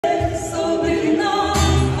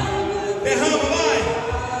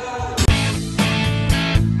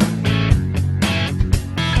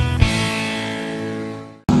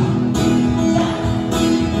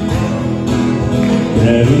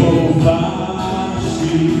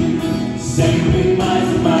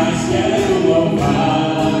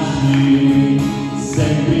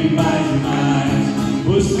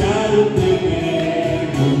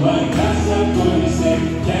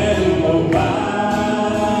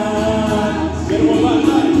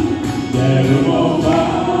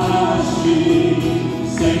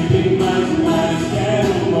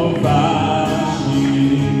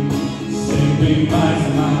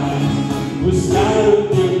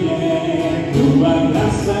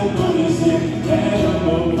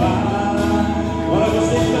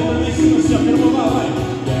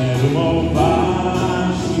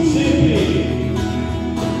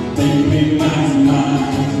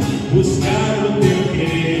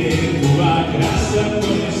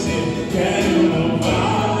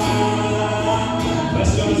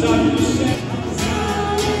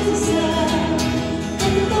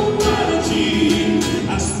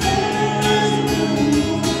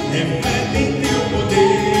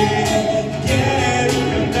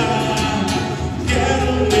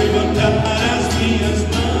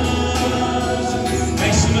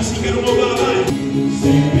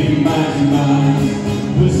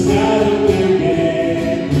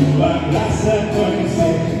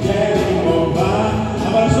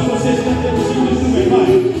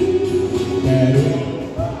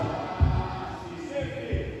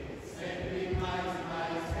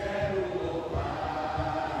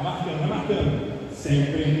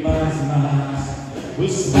sempre mais,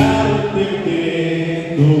 buscar o teu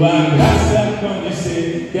querer, tua graça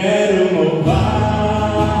conhecer, quero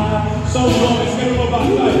louvar. Só os homens quero louvar,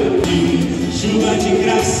 vai. Chuva de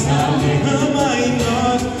graça derrama em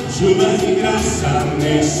nós, chuva de graça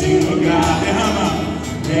nesse lugar, derrama,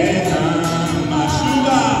 derrama,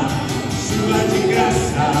 chuva de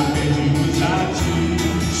graça pedimos a ti,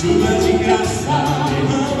 chuva de graça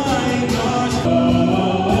derrama em nós.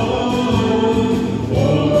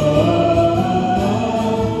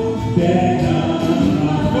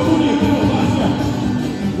 Derrama, ficou bonito,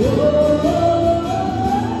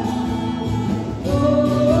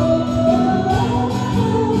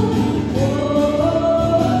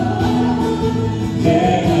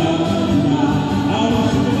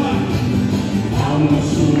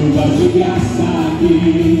 chuva de graça aqui,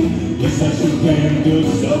 está chovendo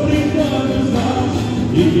sobre todos nós,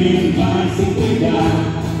 e quem vai se entregar,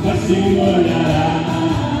 vai se molhará.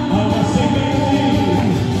 Há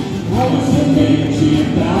uma semente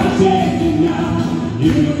pra germinar, e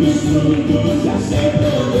muitos frutos a se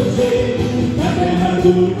produzir, na terra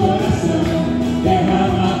do coração,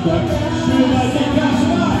 derrama a tua chuva de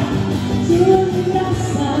graça, chuva de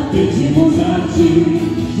graça, pedimos a ti,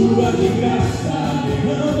 chuva de graça.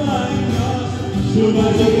 Derrama em nós, chuva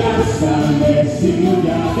de graça nesse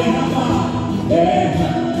lugar, derrama,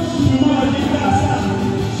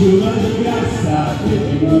 chuva de graça,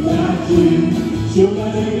 pedimos a ti, chuva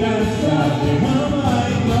de graça, derrama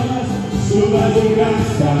em nós, chuva de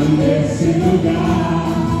graça nesse lugar,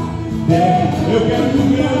 eu quero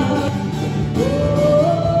comer.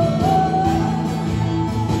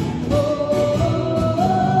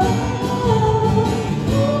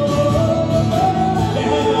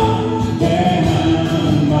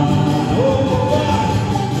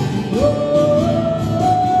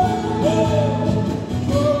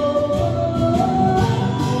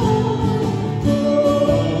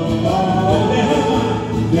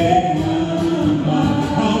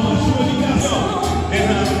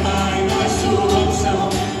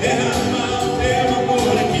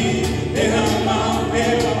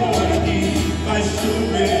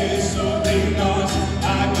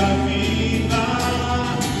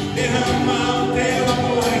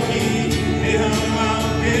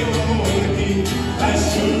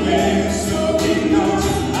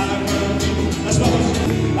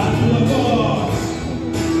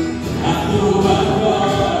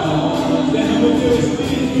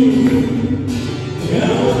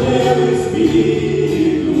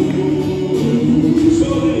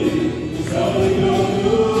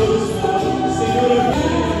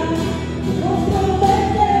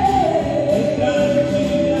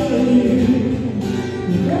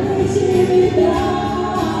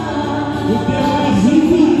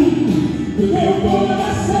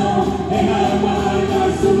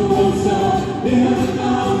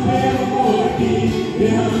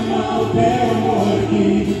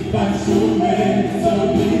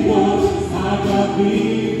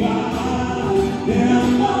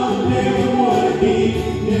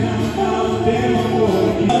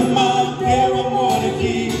 o teu amor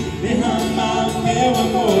aqui, derrama o teu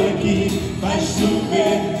amor aqui, faz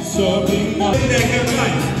chover sobre nós. Derrama,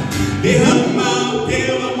 vai! Derrama o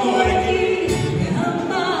teu amor aqui,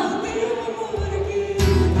 derrama o teu amor aqui,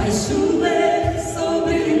 faz chover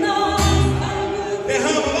sobre nós.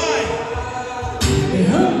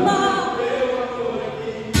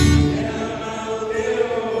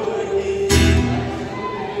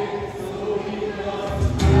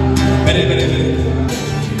 Peraí.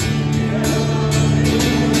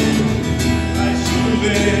 Faz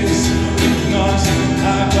chover sobre nós,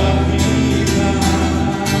 água viva.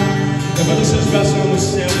 Levanta seus braços no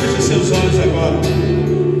céu, feche seus olhos agora.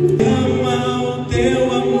 Derrama o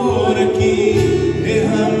teu amor aqui,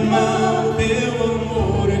 derrama o teu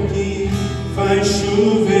amor aqui, faz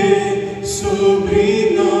chover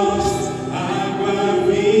sobre nós água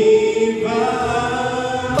viva.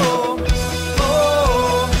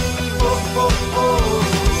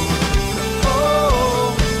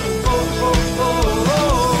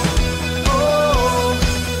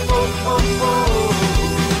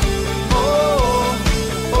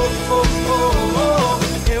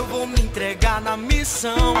 Na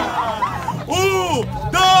missão. 1,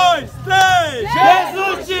 2, 3,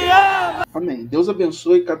 Jesus te ama! Amém. Deus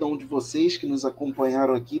abençoe cada um de vocês que nos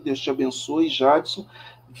acompanharam aqui. Deus te abençoe, Jadson.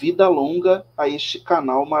 Vida longa a este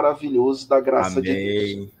canal maravilhoso da graça de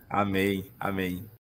Deus. Amém.